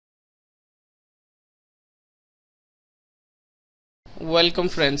Welcome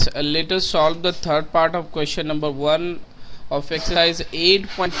friends. Let us solve the third part of question number 1 of exercise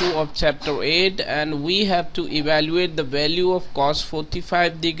 8.2 of chapter 8, and we have to evaluate the value of cos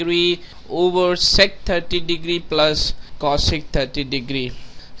 45 degree over sec 30 degree plus cosec 30 degree.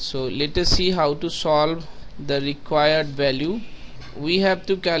 So let us see how to solve the required value. We have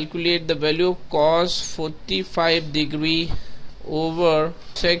to calculate the value of cos 45 degree over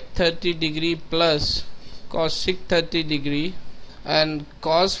sec 30 degree plus cosec 30 degree, and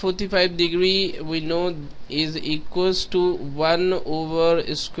cos 45 degree we know is equals to 1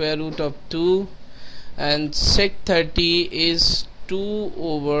 over square root of 2, and sec 30 is 2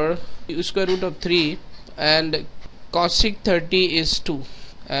 over square root of 3, and cosec 30 is 2.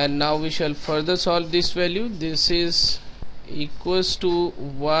 And now we shall further solve this value. This is equals to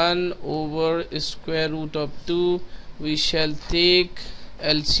 1 over square root of 2. We shall take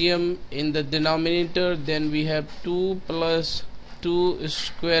LCM in the denominator, then we have 2 plus 2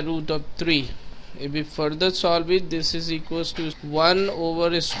 square root of 3. If we further solve it, this is equals to 1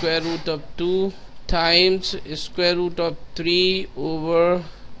 over square root of 2 times square root of 3 over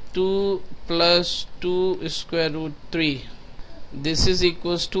 2 plus 2 square root 3. This is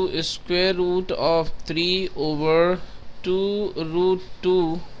equals to square root of 3 over 2 root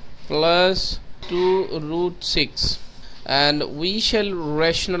 2 plus 2 root 6, and we shall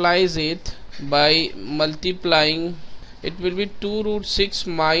rationalize it by multiplying. It will be 2 root 6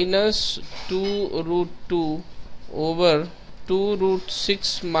 minus 2 root 2 over 2 root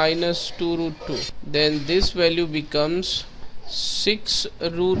 6 minus 2 root 2. Then this value becomes 6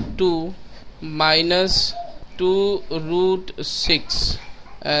 root 2 minus 2 root 6,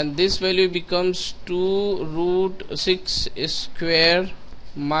 and this value becomes 2 root 6 square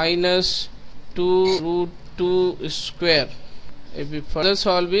minus 2 root 2 square. If we further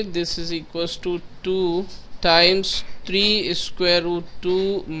solve it, this is equals to 2 times 3 square root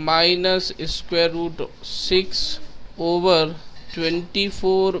 2 minus square root 6 over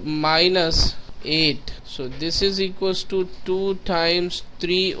 24 minus 8. So this is equals to 2 times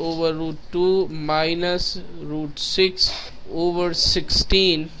 3 over root 2 minus root 6 over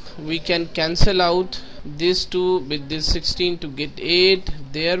 16. We can cancel out this 2 with this 16 to get 8.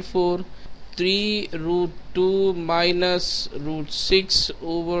 Therefore 3 root 2 minus root 6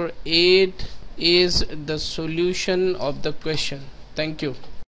 over 8 is the solution of the question. Thank you.